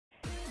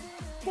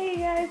Hey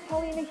guys,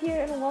 Paulina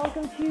here and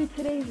welcome to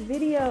today's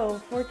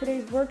video. For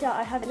today's workout,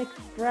 I have an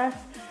express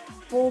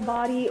full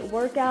body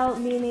workout,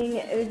 meaning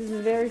this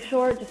is very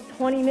short, just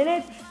 20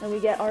 minutes, and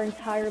we get our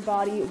entire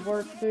body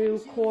worked through,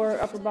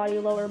 core, upper body,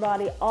 lower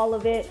body, all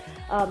of it.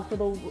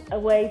 So the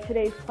way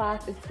today's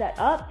class is set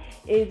up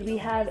is we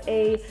have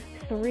a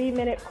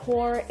 3-minute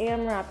core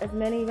AMRAP, as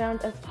many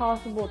rounds as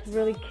possible to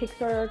really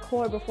kickstart our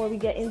core before we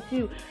get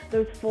into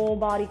those full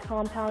body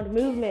compound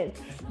movements.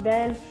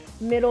 Then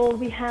middle,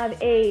 we have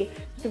a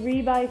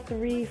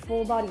 3x3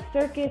 full body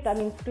circuit. That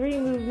means 3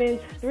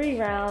 movements, 3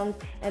 rounds,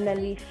 and then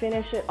we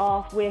finish it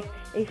off with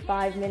a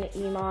 5-minute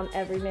EMOM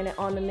every minute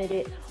on the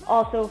minute.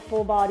 Also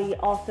full body,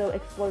 also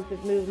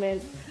explosive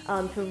movements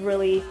to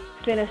really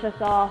finish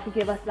us off,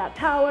 give us that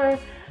power.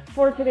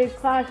 For today's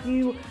class,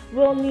 you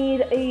will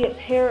need a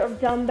pair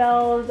of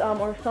dumbbells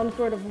or some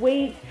sort of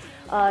weight.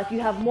 If you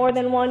have more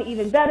than one,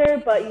 even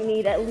better, but you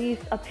need at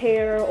least a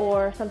pair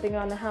or something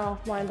around the house,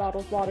 wine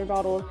bottles, water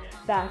bottles,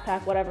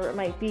 backpack, whatever it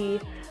might be.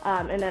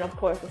 And then of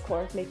course,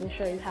 making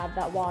sure you have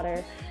that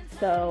water.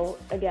 So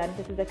again,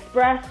 this is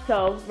express,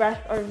 so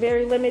rests are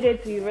very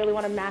limited, so you really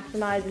want to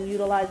maximize and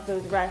utilize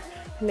those rests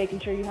to making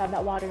sure you have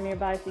that water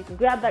nearby so you can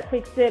grab that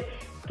quick sip,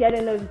 get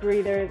in those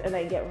breathers, and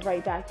then get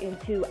right back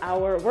into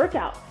our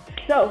workout.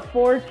 So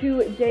for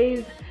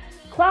today's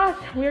class,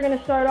 we're going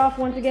to start off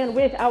once again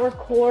with our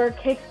core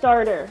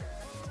kickstarter.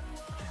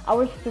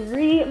 Our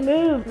 3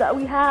 moves that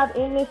we have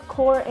in this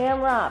core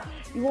AMRAP.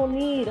 You will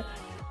need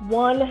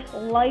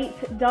 1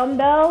 light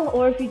dumbbell,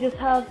 or if you just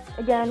have,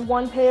 again,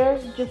 1 pair,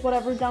 just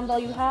whatever dumbbell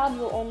you have,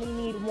 you'll only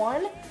need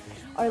 1.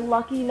 Our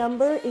lucky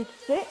number is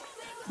 6,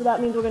 so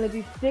that means we're going to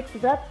do 6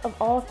 reps of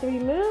all 3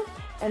 moves,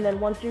 and then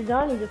once you're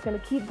done, you're just going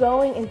to keep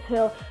going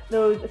until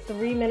those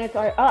 3 minutes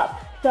are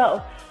up.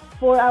 So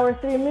for our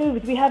 3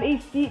 moves, we have a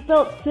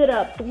seatbelt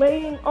sit-up,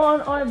 laying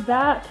on our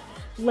back,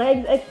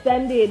 legs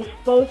extended,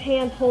 both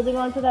hands holding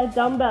onto that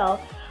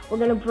dumbbell. We're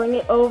going to bring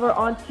it over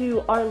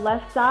onto our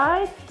left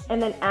side,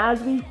 and then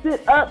as we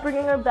sit up,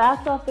 bringing our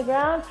backs off the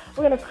ground,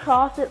 we're going to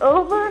cross it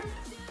over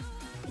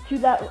to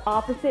that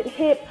opposite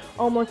hip,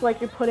 almost like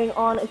you're putting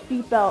on a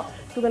seatbelt.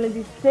 So we're going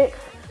to do 6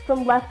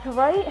 from left to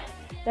right,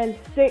 then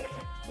 6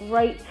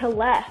 right to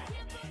left.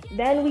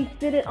 Then we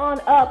sit it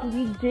on up,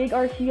 we dig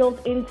our heels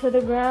into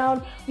the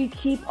ground, we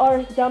keep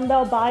our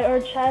dumbbell by our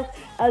chest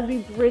as we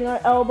bring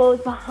our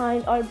elbows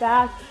behind our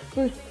back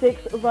for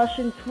 6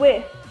 Russian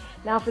twists.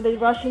 Now for the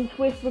Russian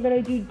twist, we're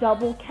going to do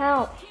double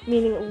count,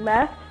 meaning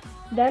left,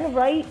 then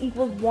right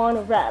equals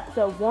 1 rep.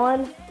 So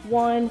 1,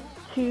 1,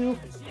 2,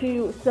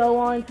 2, so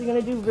on. So you're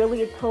going to do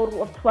really a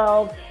total of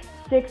 12,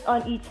 6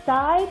 on each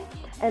side,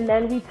 and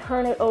then we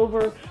turn it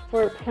over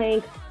for a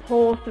plank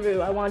pull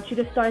through. I want you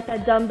to start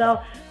that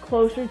dumbbell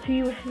closer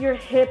to your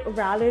hip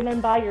rather than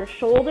by your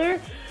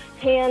shoulder.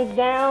 Hands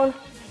down,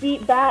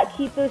 feet back,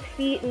 keep those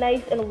feet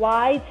nice and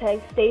wide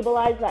to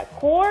stabilize that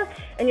core,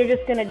 and you're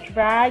just gonna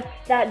drag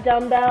that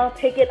dumbbell,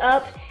 pick it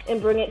up, and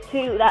bring it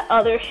to that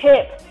other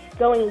hip,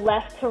 going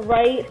left to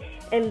right,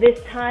 and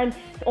this time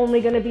it's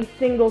only gonna be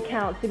single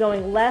count. So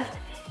going left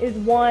is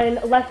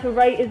 1, left to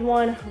right is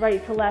 1,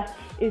 right to left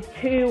is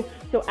 2,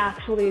 so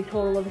actually a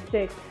total of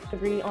 6,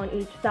 3 on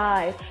each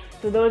side.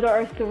 So those are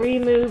our 3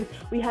 moves.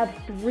 We have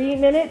 3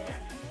 minutes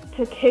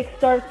to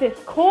kickstart this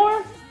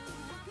core.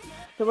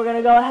 So we're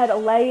gonna go ahead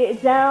and lay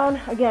it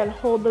down. Again,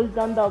 hold those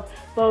dumbbells,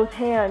 both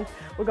hands.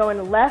 We're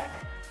going left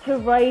to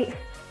right,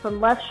 from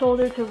left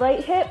shoulder to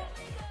right hip,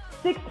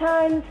 6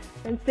 times,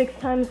 and 6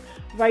 times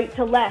right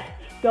to left.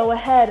 Go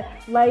ahead,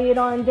 lay it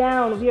on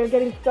down. We are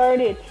getting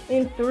started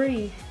in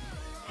 3,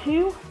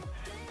 2,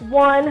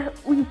 1.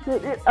 We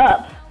sit it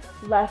up,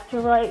 left to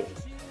right,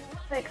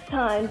 6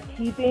 times,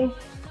 keeping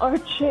our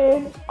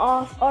chin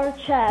off our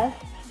chest.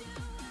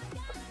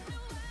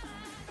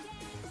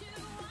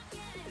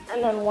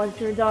 And then once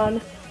you're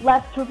done,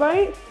 left to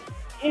right,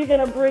 you're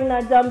gonna bring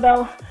that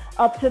dumbbell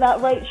up to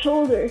that right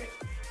shoulder.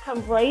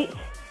 Come right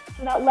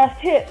to that left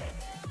hip,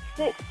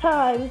 6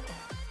 times.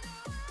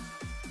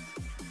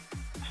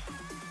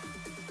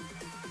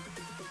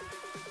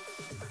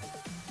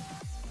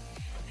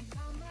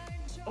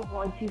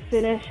 Once you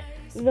finish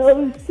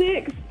those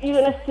 6,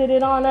 you're gonna sit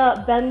it on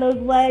up, bend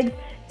those legs,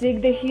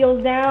 dig the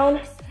heels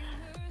down,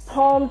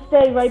 palms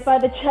stay right by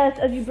the chest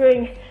as you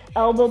bring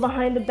elbow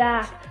behind the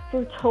back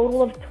for a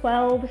total of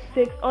 12,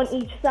 6 on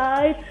each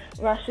side,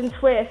 Russian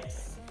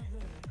twist.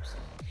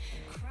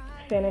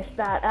 Finish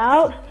that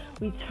out.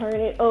 We turn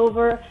it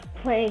over,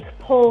 plank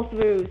pull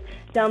throughs.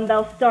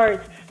 Dumbbell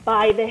starts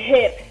by the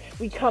hip.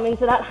 We come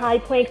into that high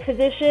plank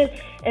position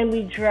and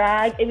we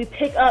drag and we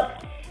pick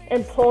up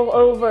and pull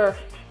over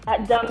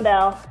that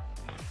dumbbell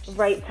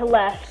right to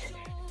left.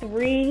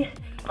 3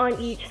 on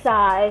each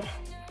side.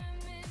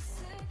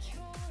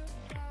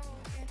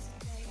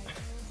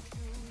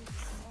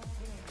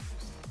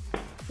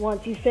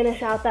 Once you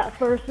finish out that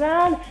first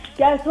round,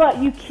 guess what?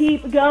 You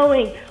keep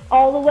going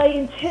all the way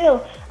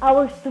until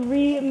our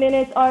 3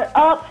 minutes are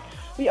up.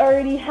 We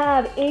already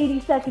have 80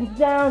 seconds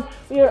down.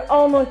 We are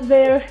almost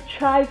there.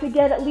 Try to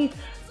get at least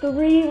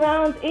 3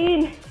 rounds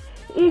in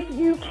if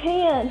you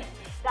can.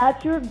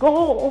 That's your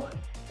goal.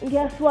 And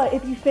guess what?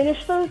 If you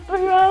finish those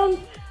 3 rounds,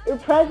 your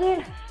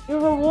present, your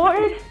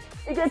reward,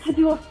 you get to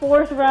do a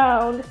 4th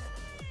round.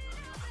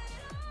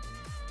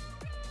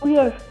 We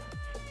are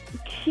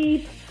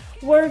keep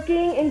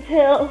working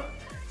until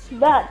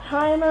that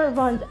timer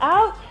runs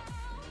out.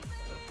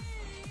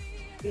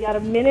 We got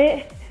 1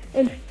 minute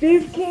and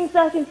 15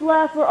 seconds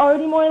left. We're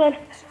already more than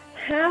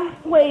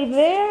halfway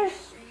there.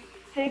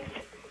 6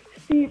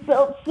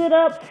 seatbelt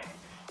sit-ups.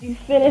 You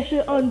finish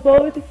it on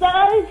both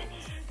sides.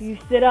 You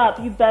sit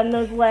up, you bend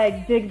those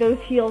legs, dig those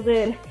heels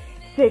in.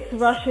 6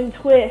 Russian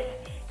twists.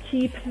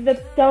 Keep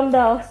the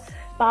dumbbell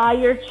by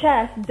your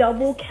chest.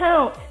 Double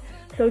count.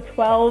 So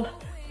 12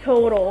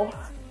 total.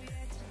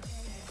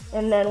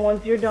 And then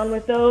once you're done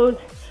with those,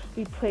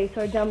 we place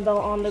our dumbbell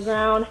on the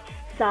ground,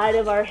 side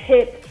of our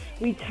hip.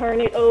 We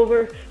turn it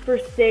over for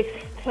 6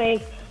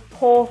 plank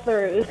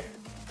pull-throughs.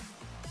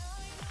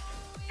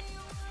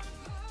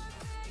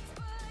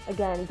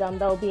 Again,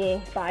 dumbbell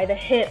being by the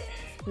hip,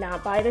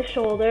 not by the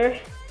shoulder.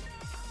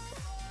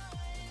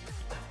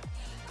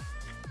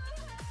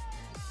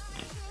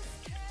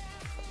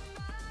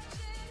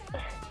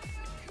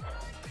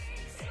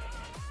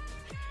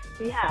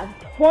 We have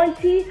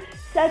 20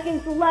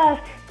 seconds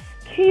left.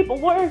 Keep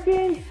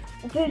working.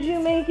 Did you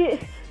make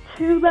it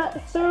to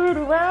that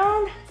 3rd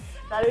round?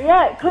 Better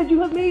yet, could you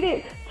have made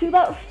it to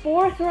that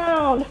 4th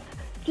round?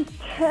 Just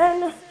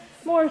 10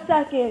 more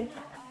seconds.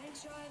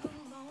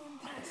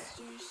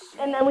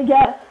 And then we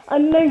get a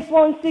nice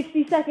long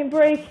 60-second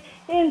break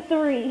in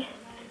 3,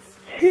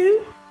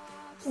 2,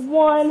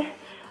 1.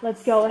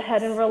 Let's go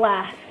ahead and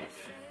relax.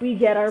 We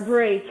get our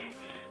break.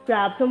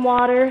 Grab some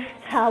water,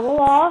 towel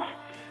off.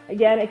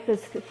 Again, it's an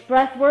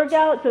express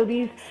workout, so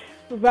these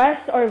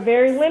rests are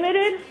very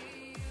limited.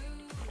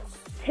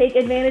 Take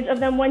advantage of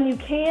them when you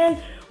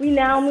can. We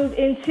now move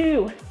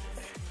into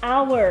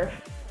our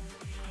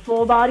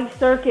full body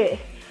circuit.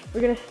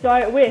 We're gonna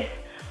start with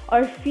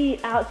our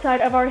feet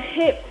outside of our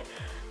hips,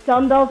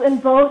 dumbbells in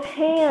both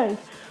hands.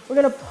 We're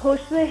gonna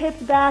push the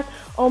hips back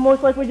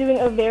almost like we're doing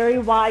a very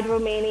wide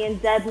Romanian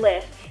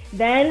deadlift.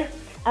 Then,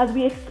 as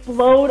we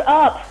explode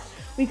up,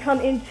 we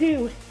come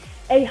into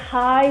a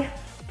high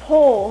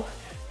pull.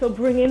 So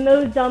bring in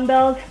those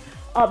dumbbells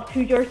up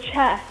to your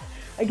chest.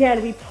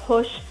 Again, we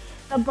push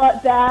the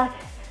butt back,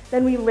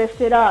 then we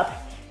lift it up.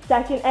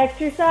 Second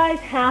exercise,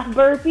 half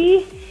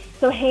burpee.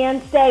 So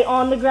hands stay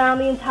on the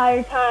ground the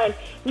entire time.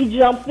 We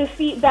jump the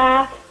feet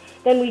back,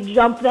 then we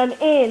jump them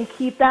in.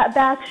 Keep that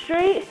back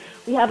straight.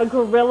 We have a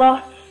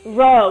gorilla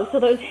row. So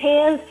those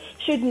hands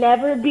should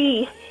never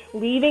be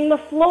leaving the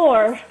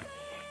floor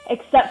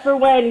except for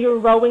when you're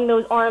rowing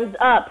those arms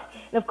up.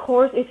 And of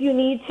course, if you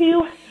need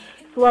to,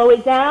 slow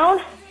it down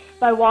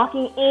by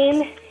walking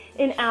in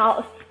and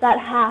out that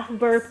half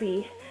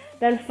burpee.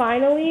 Then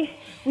finally,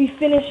 we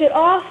finish it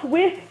off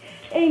with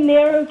a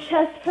narrow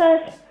chest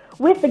press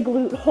with the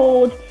glute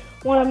hold.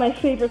 One of my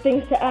favorite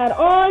things to add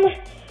on.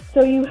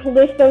 So you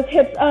lift those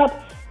hips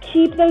up,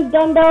 keep those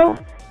dumbbells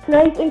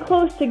nice and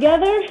close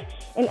together.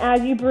 And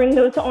as you bring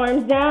those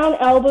arms down,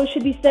 elbows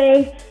should be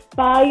staying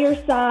by your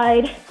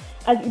side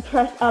as you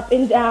press up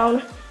and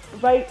down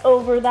right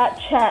over that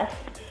chest.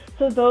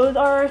 So those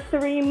are our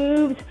 3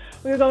 moves.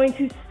 We're going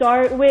to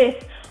start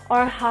with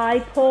our high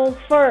pull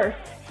first.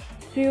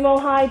 Sumo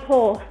high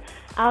pull.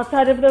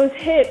 Outside of those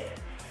hips,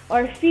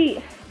 our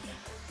feet.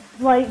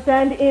 Slight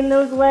bend in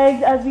those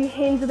legs as we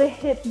hinge the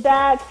hips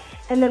back,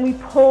 and then we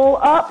pull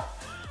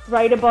up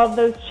right above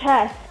those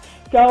chests.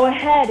 Go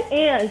ahead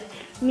and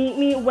meet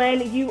me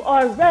when you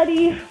are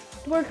ready.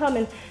 We're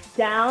coming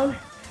down,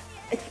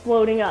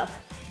 exploding up.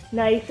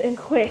 Nice and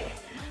quick.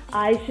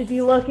 Eyes should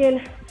be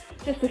looking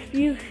just a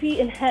few feet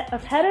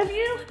ahead of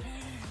you.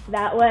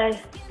 That way,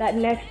 that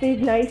neck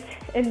stays nice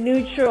and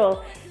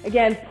neutral.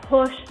 Again,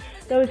 push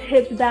those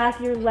hips back.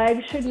 Your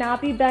legs should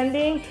not be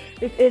bending.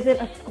 This isn't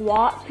a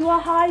squat to a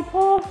high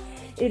pull.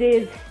 It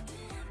is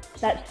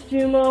that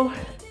sumo,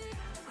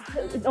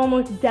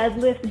 almost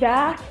deadlift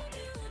back,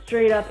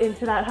 straight up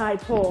into that high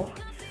pull.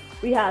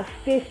 We have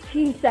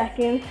 15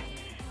 seconds,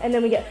 and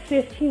then we get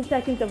 15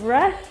 seconds of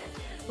rest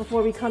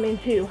before we come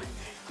into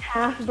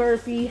half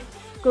burpee,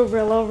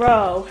 gorilla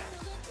row.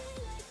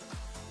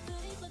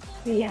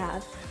 We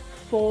have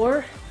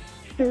 4,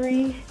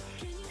 3,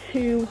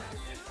 2,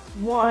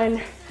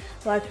 1.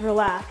 Let's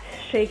relax.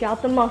 Shake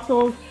out the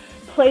muscles.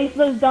 Place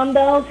those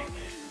dumbbells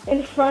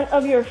in front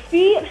of your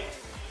feet.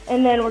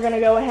 And then we're going to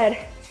go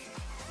ahead,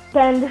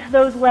 bend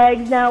those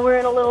legs. Now we're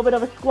in a little bit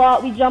of a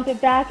squat. We jump it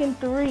back in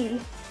 3,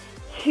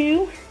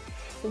 2,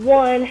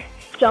 1.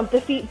 Jump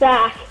the feet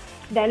back.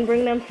 Then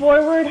bring them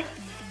forward.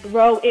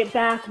 Row it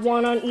back,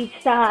 1 on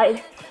each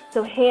side.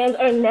 So hands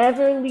are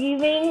never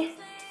leaving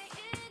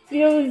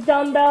those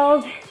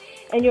dumbbells,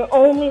 and you're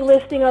only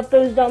lifting up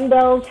those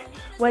dumbbells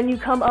when you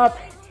come up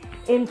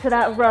into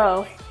that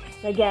row.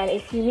 Again,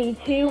 if you need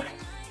to,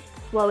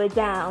 slow it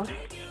down.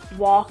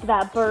 Walk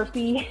that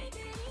burpee,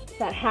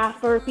 that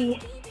half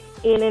burpee,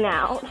 in and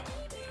out.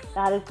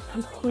 That is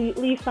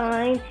completely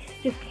fine.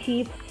 Just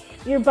keep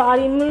your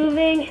body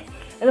moving,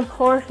 and of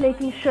course,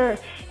 making sure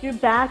your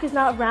back is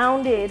not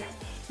rounded.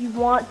 You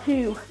want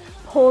to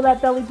pull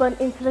that belly button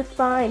into the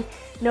spine.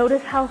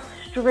 Notice how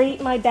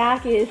straight my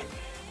back is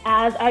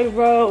as I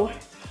row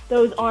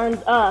those arms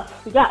up.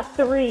 We got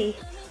 3,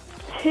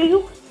 2,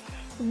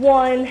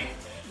 1.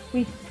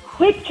 We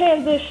quick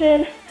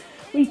transition.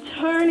 We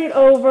turn it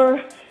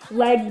over,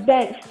 legs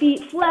bent,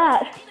 feet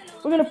flat.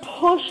 We're gonna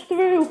push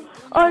through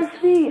our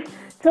feet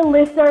to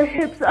lift our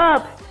hips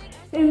up.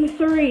 In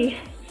 3,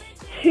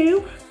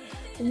 2,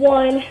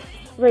 1.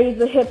 Raise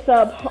the hips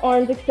up,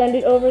 arms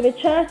extended over the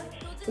chest.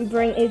 We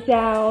bring it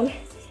down,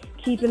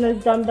 keeping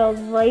those dumbbells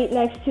right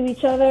next to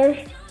each other.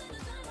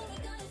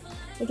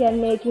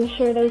 Again, making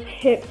sure those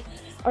hips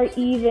are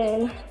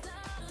even.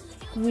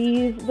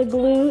 Squeeze the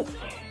glutes.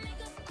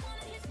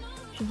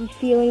 Should be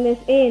feeling this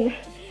in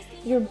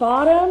your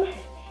bottom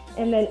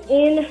and then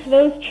in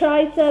those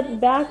triceps,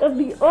 back of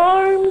the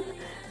arms.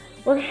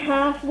 We're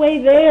halfway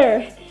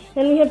there.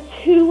 And we have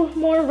 2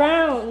 more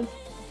rounds.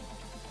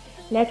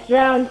 Next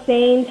round,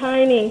 same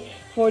timing.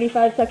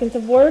 45 seconds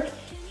of work,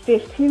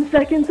 15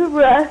 seconds of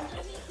rest.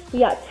 We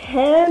got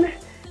 10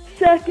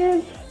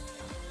 seconds.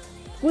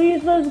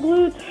 Squeeze those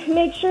glutes.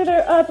 Make sure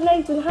they're up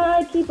nice and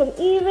high. Keep them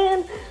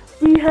even.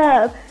 We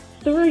have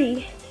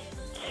 3,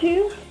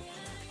 2,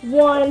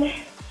 1.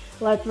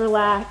 Let's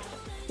relax.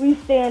 We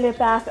stand it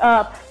back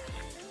up.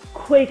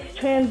 Quick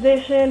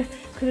transition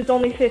because it's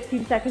only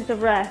 15 seconds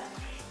of rest.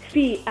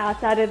 Feet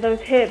outside of those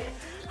hips.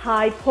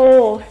 High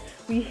pull.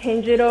 We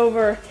hinge it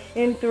over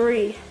in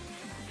 3,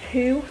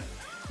 2,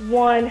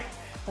 1.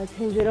 Let's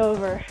hinge it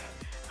over.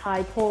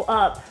 High pull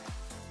up.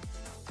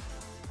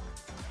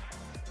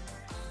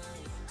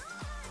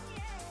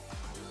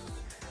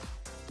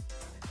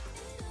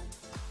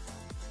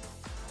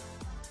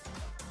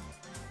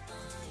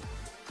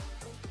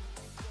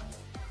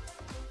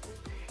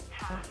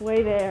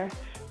 Halfway there.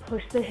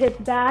 Push the hips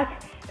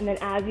back, and then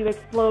as you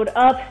explode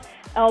up,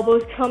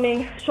 elbows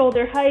coming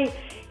shoulder height,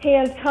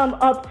 hands come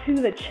up to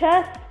the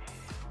chest.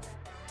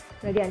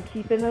 And again,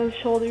 keeping those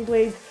shoulder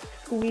blades,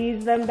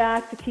 squeeze them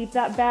back to keep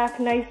that back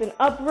nice and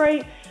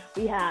upright.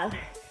 We have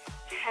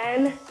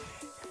 10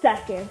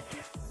 seconds.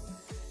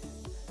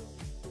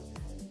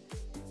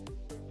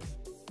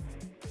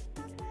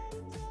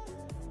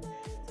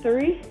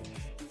 Three,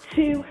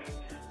 2,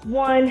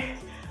 1.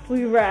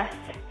 We rest.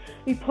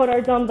 We put our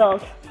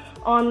dumbbells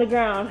on the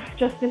ground,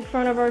 just in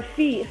front of our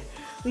feet.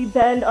 We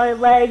bend our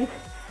legs,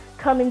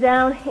 coming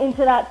down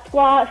into that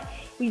squat.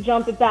 We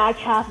jump it back,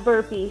 half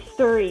burpee.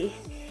 3,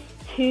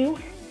 2,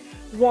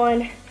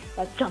 1.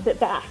 Let's jump it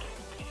back.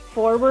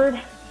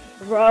 Forward,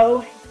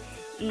 row,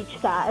 each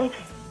side.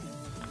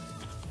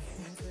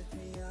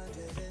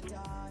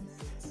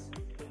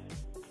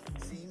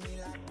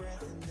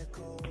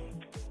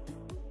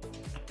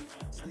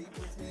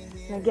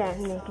 And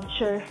again, making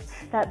sure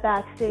that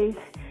back stays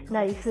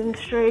nice and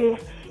straight.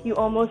 You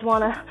almost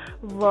want to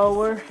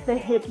lower the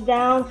hips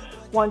down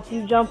once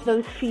you jump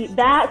those feet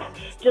back,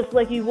 just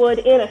like you would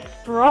in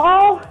a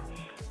sprawl.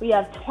 We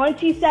have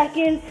 20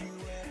 seconds,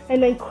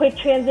 and then quick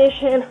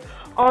transition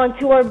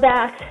onto our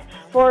backs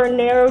for a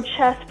narrow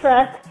chest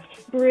press,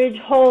 bridge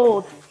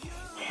hold.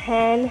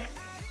 10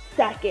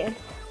 seconds.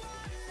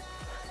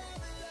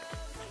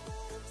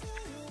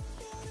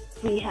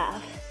 We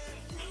have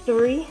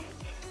 3,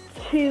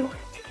 2,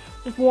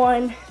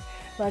 1.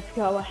 Let's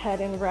go ahead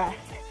and rest.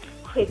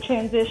 Quick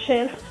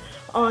transition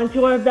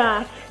onto our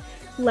backs,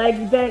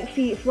 legs bent,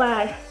 feet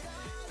flat,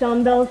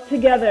 dumbbells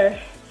together.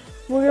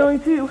 We're going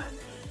to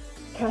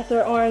press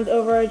our arms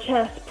over our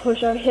chest,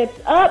 push our hips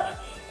up,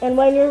 and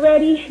when you're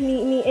ready,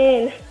 meet me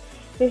in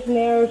this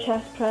narrow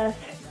chest press.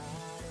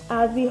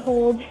 As we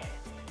hold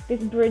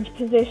this bridge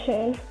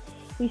position,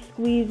 we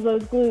squeeze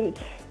those glutes.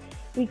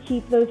 We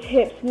keep those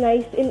hips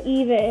nice and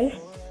even.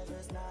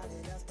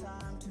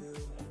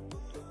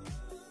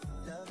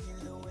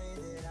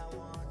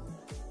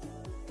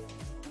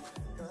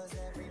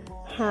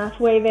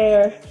 Halfway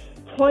there,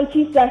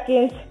 20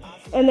 seconds,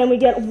 and then we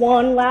get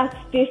one last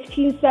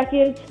 15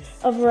 seconds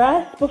of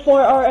rest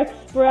before our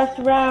express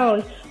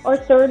round, our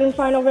third and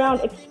final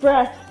round,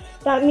 express.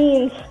 That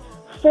means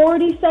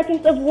 40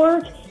 seconds of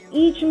work,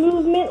 each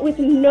movement with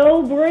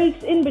no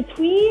breaks in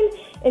between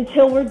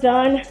until we're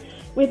done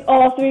with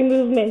all 3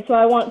 movements. So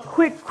I want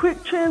quick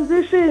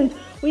transitions.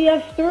 We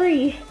have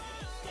 3,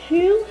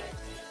 2,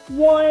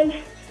 1.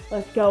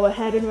 Let's go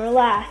ahead and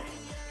relax.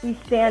 We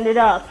stand it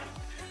up.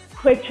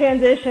 Quick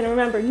transition,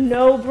 remember,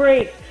 no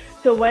breaks.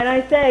 So when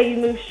I say you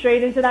move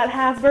straight into that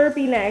half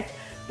burpee next,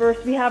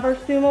 first we have our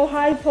sumo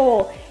high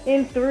pull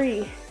in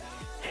 3,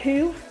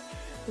 2,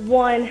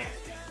 1,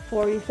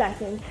 40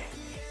 seconds.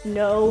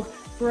 No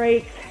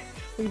breaks.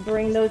 We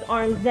bring those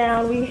arms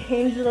down, we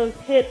hinge those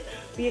hips,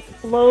 we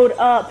explode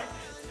up,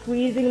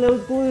 squeezing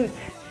those glutes,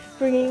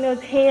 bringing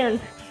those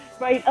hands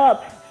right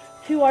up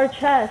to our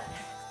chest.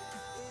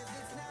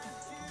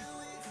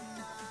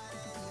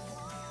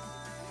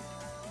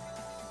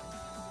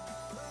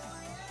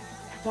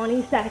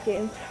 20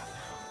 seconds.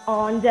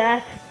 On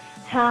deck,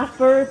 half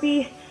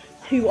burpee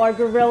to our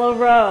gorilla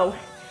row.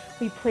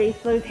 We place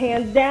those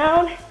hands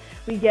down.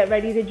 We get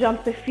ready to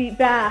jump the feet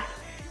back.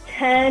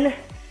 10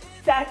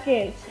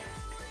 seconds.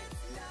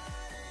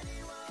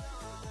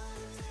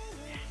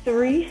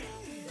 3,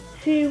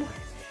 2,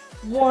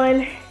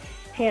 1.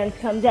 Hands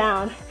come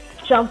down.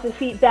 Jump the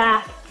feet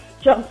back.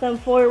 Jump them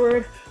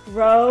forward.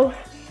 Row,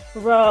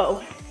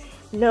 row.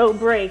 No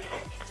breaks.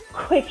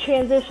 Quick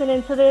transition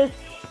into this.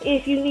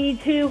 If you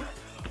need to,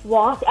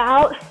 walk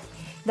out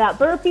that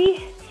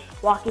burpee.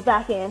 Walk it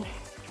back in.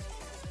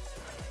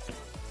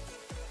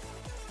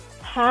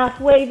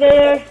 Halfway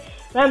there.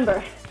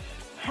 Remember,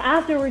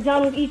 after we're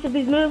done with each of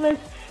these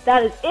movements,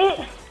 that is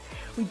it.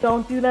 We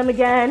don't do them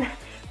again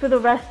for the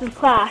rest of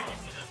class.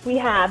 We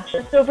have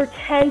just over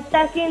 10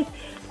 seconds.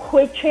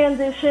 Quick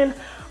transition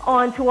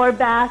onto our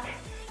back.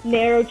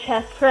 Narrow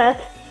chest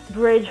press.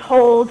 Bridge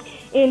hold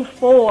in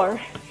 4,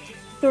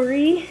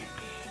 3,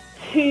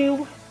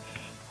 2,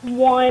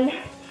 1.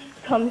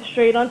 Come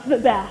straight onto the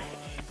back.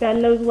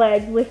 Bend those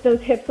legs. Lift those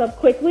hips up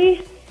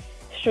quickly.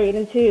 Straight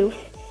into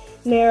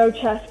narrow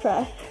chest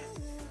press.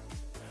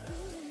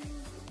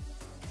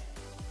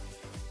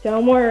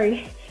 Don't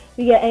worry.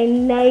 We get a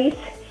nice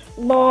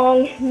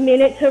long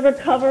minute to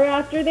recover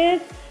after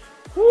this.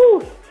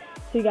 Whew.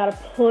 So you gotta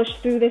push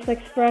through this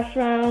express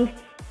round.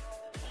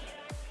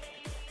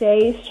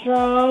 Stay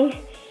strong.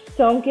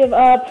 Don't give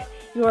up.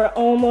 You are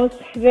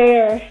almost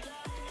there.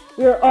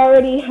 We're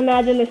already,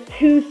 imagine this,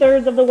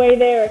 2/3 of the way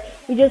there.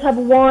 We just have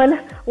one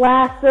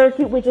last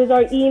circuit, which is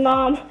our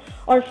EMOM,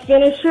 our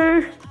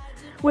finisher,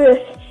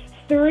 with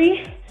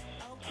 3,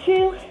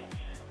 2,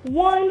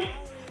 1.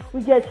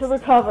 We get to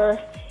recover.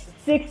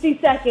 60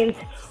 seconds.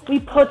 We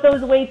put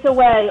those weights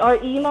away. Our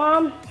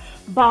EMOM,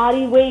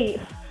 body weight.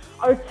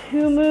 Our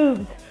 2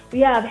 moves.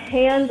 We have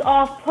hands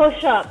off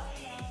push-up.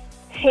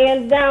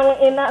 Hands down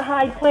in that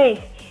high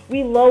plank.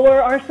 We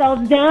lower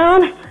ourselves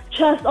down,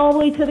 chest all the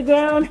way to the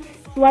ground,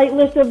 slight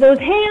lift of those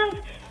hands,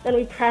 then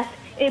we press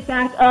it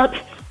back up,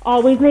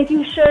 always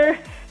making sure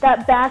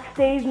that back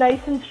stays nice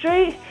and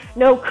straight,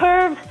 no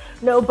curves,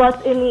 no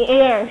butts in the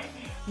air.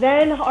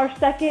 Then our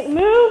second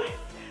move,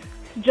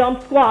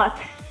 jump squat,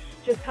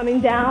 just coming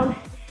down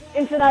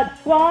into that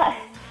squat,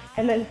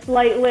 and then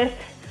slight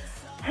lift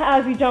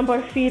as we jump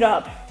our feet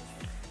up.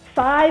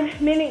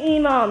 5-minute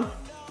EMOM.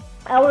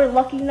 Our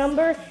lucky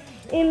number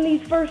in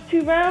these first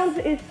 2 rounds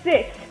is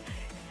 6.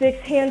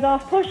 6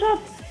 hands-off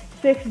push-ups,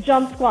 6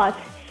 jump squats.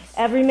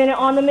 Every minute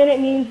on the minute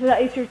means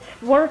that it's your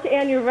work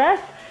and your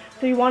rest,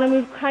 so you want to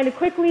move kind of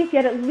quickly,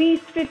 get at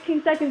least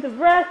 15 seconds of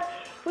rest.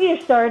 We are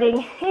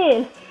starting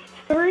in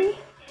 3,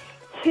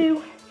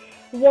 2,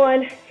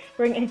 1.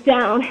 Bring it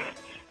down.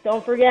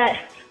 Don't forget,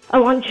 I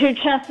want your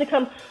chest to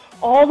come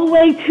all the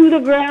way to the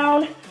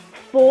ground.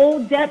 Full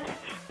depth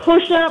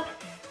push-up,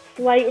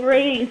 slight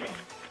raise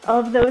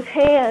of those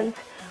hands.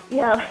 We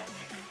have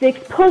 6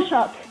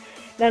 push-ups.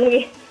 Then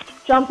we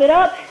jump it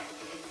up,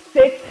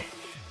 6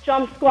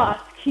 jump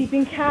squats,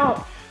 keeping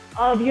count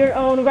of your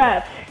own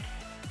reps.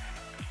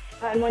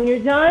 And when you're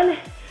done,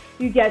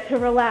 you get to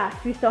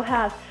relax. We still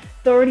have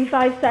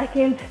 35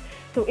 seconds.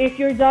 So if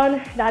you're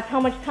done, that's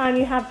how much time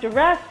you have to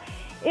rest.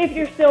 If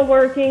you're still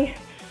working,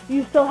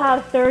 you still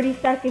have 30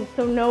 seconds,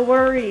 so no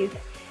worries.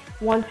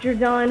 Once you're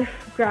done,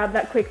 grab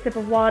that quick sip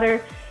of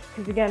water,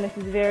 because again, this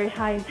is very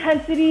high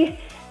intensity.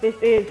 This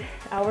is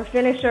our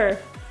finisher.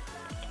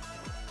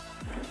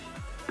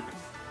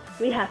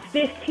 We have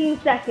 15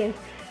 seconds.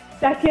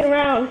 Second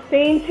round,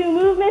 same 2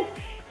 movements,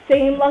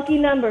 same lucky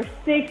number,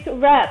 6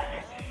 reps,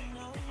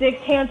 6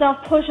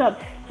 hands-off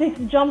push-ups, 6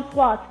 jump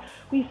squats.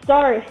 We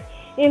start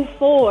in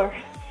 4,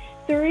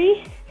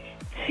 3,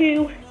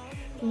 2,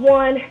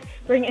 1.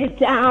 Bring it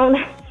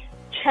down,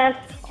 chest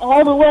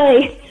all the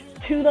way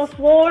to the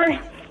floor.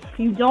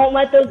 You don't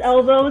let those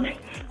elbows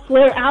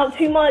flare out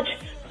too much,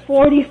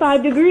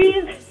 45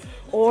 degrees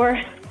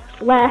or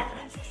less.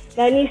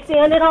 Then you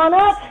stand it on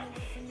up,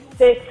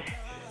 6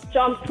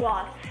 jump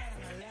squats.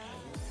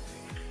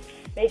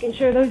 Making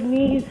sure those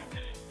knees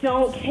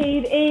don't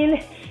cave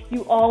in.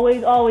 You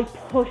always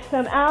push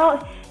them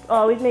out.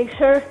 Always make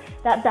sure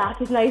that back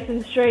is nice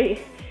and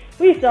straight.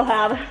 We still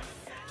have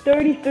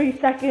 33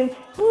 seconds.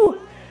 Whew.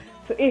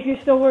 So if you're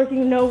still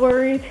working, no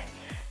worries.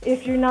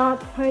 If you're not,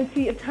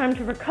 plenty of time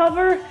to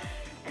recover,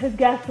 because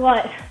guess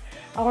what?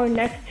 Our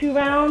next 2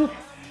 rounds,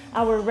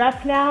 our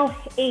rep now,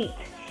 8.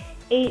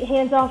 8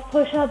 hands-off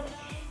push-ups,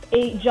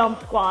 8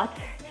 jump squats.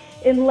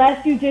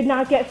 Unless you did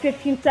not get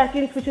 15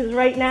 seconds, which is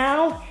right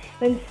now,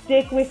 then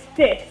stick with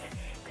 6,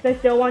 because I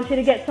still want you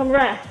to get some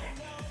rest.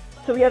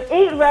 So we have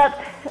 8 reps,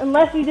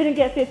 unless you didn't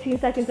get 15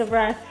 seconds of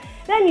rest.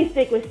 Then you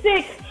stick with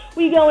 6.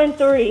 We go in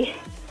 3,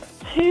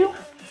 2,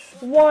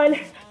 1.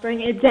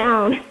 Bring it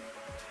down.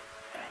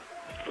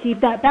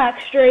 Keep that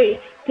back straight.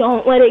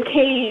 Don't let it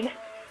cave.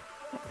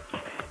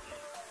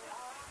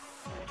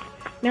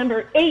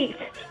 Number 8.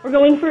 We're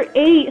going for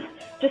 8.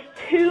 Just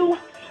 2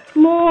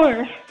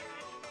 more.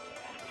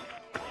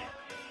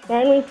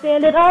 Then we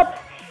stand it up.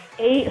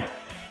 8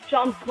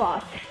 jump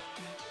squats.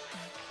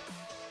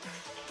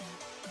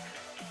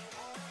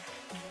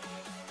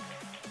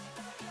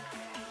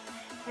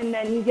 And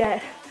then you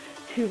get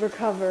to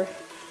recover.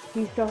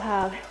 We still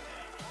have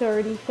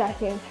 30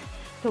 seconds.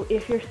 So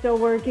if you're still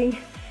working,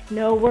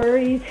 no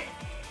worries.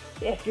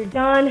 If you're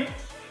done,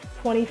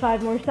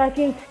 25 more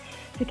seconds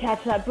to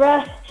catch that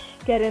breath.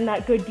 Get in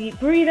that good deep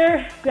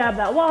breather. Grab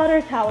that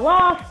water, towel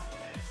off.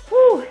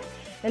 Whew.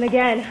 And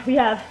again, we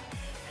have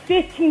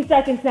 15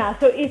 seconds now.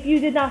 So if you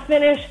did not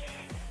finish,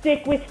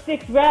 stick with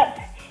 6 reps.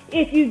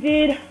 If you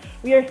did,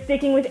 we are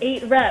sticking with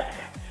 8 reps.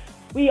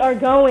 We are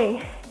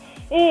going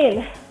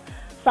in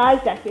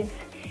 5 seconds.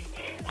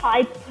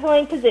 High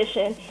plank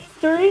position.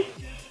 3,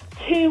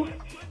 2,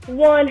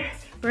 1.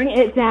 Bring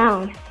it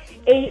down.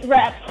 8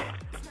 reps.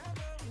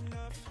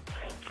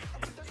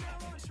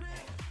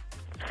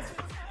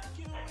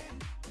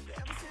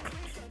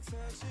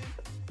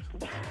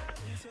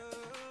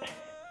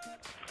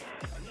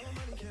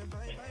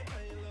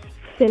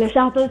 Finish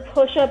out those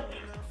push-ups.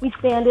 We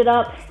stand it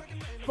up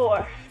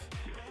for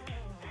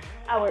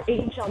our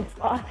 8 jump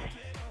squats.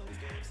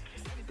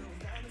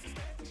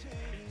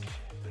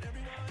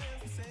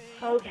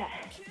 Okay,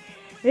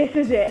 this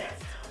is it.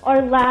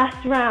 Our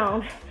last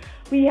round.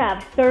 We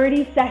have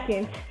 30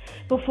 seconds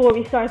before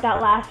we start that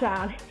last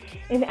round.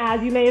 And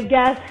as you may have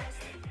guessed,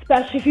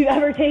 especially if you've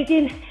ever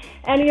taken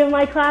any of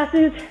my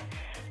classes,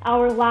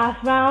 our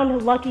last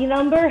round, lucky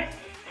number,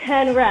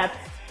 10 reps.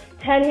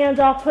 10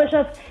 hands-off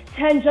push-ups,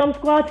 10 jump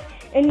squats,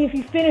 and if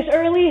you finish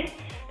early,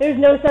 there's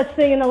no such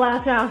thing in the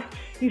last round.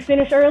 You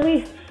finish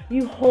early,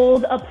 you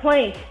hold a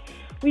plank.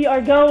 We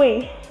are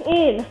going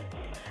in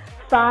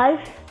 5,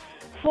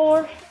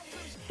 4,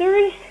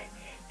 3,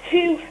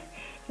 2,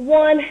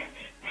 1.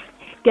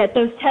 Get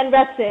those 10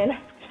 reps in.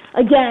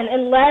 Again,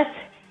 unless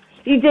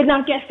you did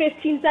not get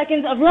 15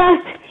 seconds of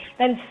rest,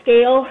 then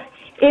scale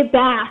it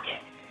back.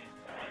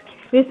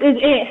 This is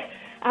it.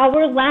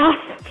 Our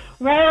last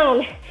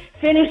round.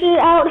 Finish it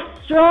out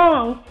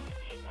strong.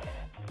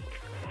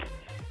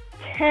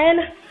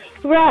 10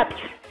 reps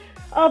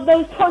of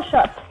those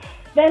push-ups.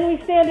 Then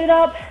we stand it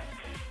up,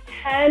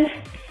 10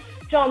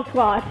 jump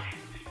squats.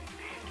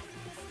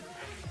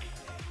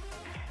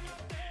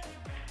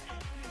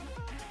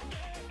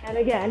 And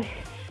again,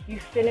 you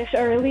finish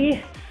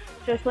early,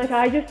 just like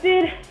I just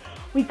did.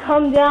 We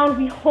come down,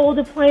 we hold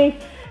a plank.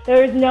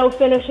 There is no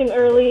finishing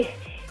early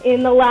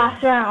in the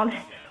last round.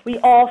 We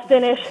all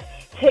finish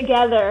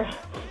together.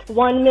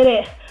 1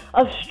 minute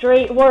of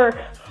straight work.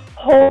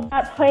 Hold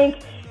that plank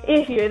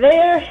if you're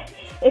there.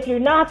 If you're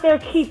not there,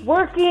 keep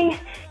working.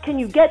 Can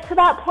you get to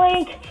that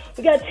plank?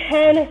 We got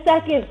 10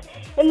 seconds,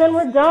 and then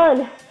we're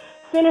done.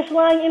 Finish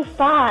line in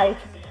 5,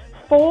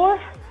 4,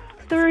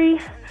 3,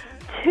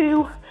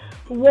 2,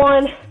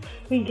 1.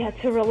 We get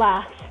to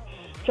relax.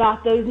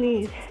 Drop those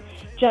knees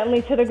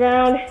gently to the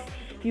ground.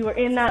 If you are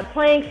in that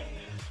plank,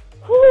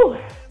 whew,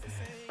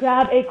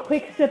 grab a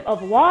quick sip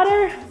of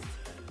water.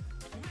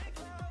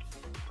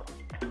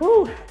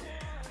 Whew.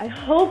 I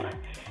hope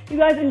you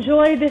guys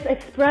enjoyed this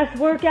express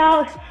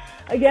workout.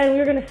 Again,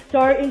 we're gonna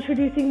start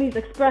introducing these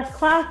express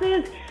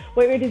classes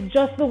where it is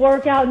just the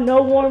workout,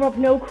 no warm up,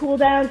 no cool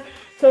down.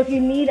 So if you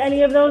need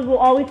any of those, we'll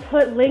always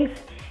put links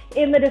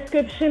in the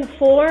description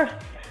for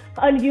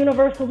a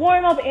universal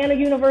warm up and a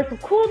universal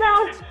cool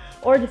down,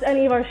 or just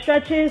any of our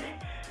stretches.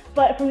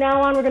 But from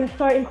now on, we're gonna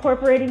start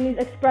incorporating these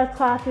express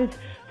classes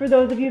for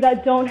those of you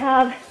that don't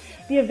have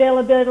the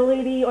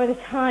availability or the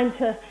time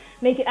to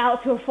make it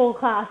out to a full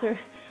class or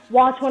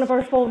watch one of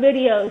our full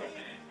videos.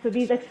 So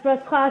these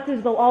express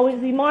classes, they'll always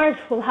be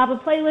marked. We'll have a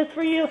playlist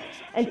for you.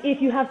 And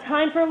if you have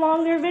time for a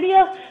longer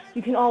video,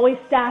 you can always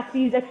stack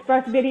these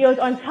express videos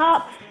on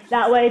top.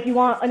 That way, if you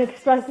want an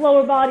express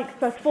lower body,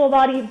 express full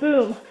body,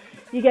 boom,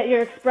 you get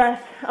your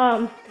express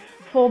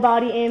full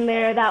body in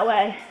there that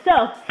way.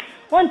 So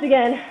once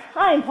again,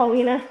 I am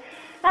Paulina.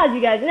 As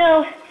you guys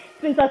know,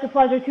 it's been such a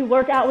pleasure to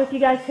work out with you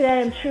guys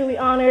today. I'm truly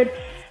honored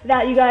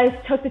that you guys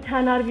took the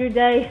time out of your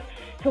day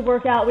to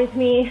work out with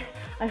me.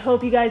 I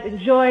hope you guys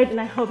enjoyed, and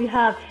I hope you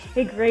have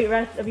a great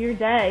rest of your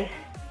day.